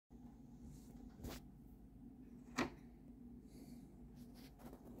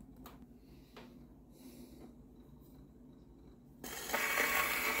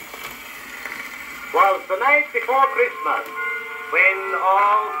the night before Christmas, when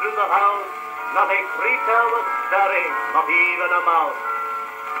all through the house not a creature was stirring, not even a mouse.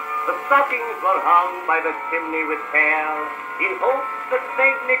 The stockings were hung by the chimney with care, in hopes that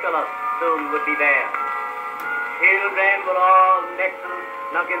St. Nicholas soon would be there. Children were all nestled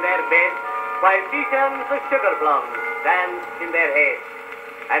snug in their beds, while visions of sugar plums danced in their heads.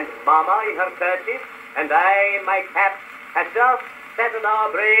 And Mama in her kerchief, and I in my cap, had just settled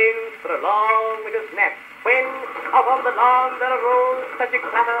our brains for a long winter's nap, when up on the lawn there arose such a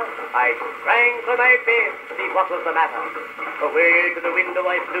clatter, I sprang from my bed to see what was the matter. Away to the window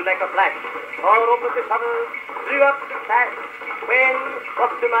I flew like a flash, tore open the shutters, drew up the sash, when,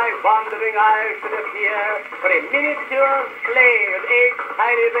 what to my wandering eyes should appear, for a miniature sleigh with 8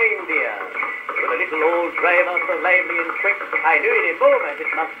 tiny reindeer. With a little old driver so lively and quick, I knew in a moment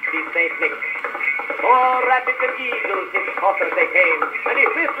it must be St. Nick. More rapid than eagles his coughers they came, and he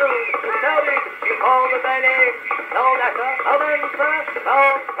whistled, and shouted, he called by name. No Dasher, no Dancer, no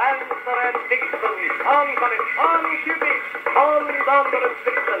Prancer and Vixen, on Comet, on Cupid, on Donder and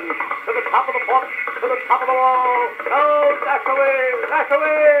Vixen, to the top of the pot, to the top of the wall, no dash away, dash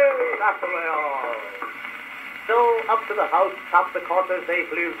away, dash away all. So up to the house top the coursers they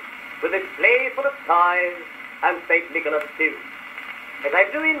flew, with its sleigh full of toys, and St. Nicholas too. As I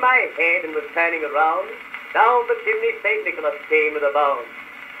blew in my head and was turning around, down the chimney St. Nicholas came with a bound.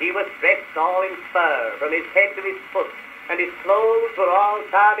 He was dressed all in fur, from his head to his foot, and his clothes were all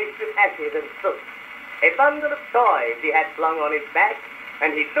tarnished with ashes and soot. A bundle of toys he had flung on his back,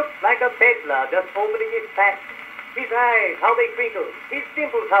 and he looked like a peddler just opening his pack. His eyes, how they twinkled, his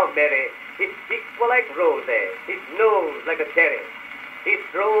dimples how merry, his cheeks were like roses, his nose like a cherry. His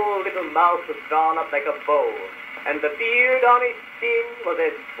droll little mouth was drawn up like a bow, and the beard on his chin was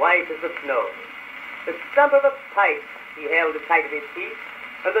as white as the snow. The stump of a pipe he held tight in his teeth,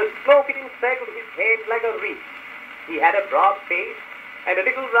 and the smoke it encircled his head like a wreath. He had a broad face, and a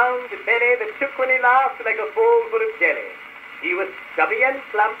little round belly that shook when he laughed like a bowl full of jelly. He was chubby and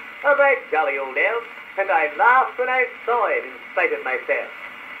plump, a right jolly old elf, and I laughed when I saw him in spite of myself.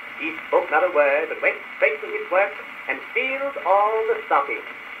 He spoke not a word, but went straight to his work, and filled all the stockings.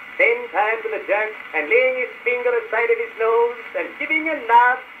 Then turned with a jerk, and laying his finger aside of his nose, and giving a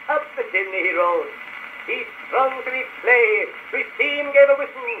nod, up the chimney he rose. He sprung to his sleigh, his team gave a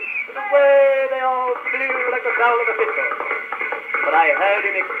whistle, and away they all flew like the growl of a pistol. But I heard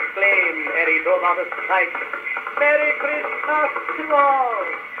him exclaim, ere he drove out of sight, Merry Christmas to all,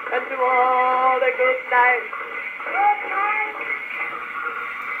 and to all a good night. Good night.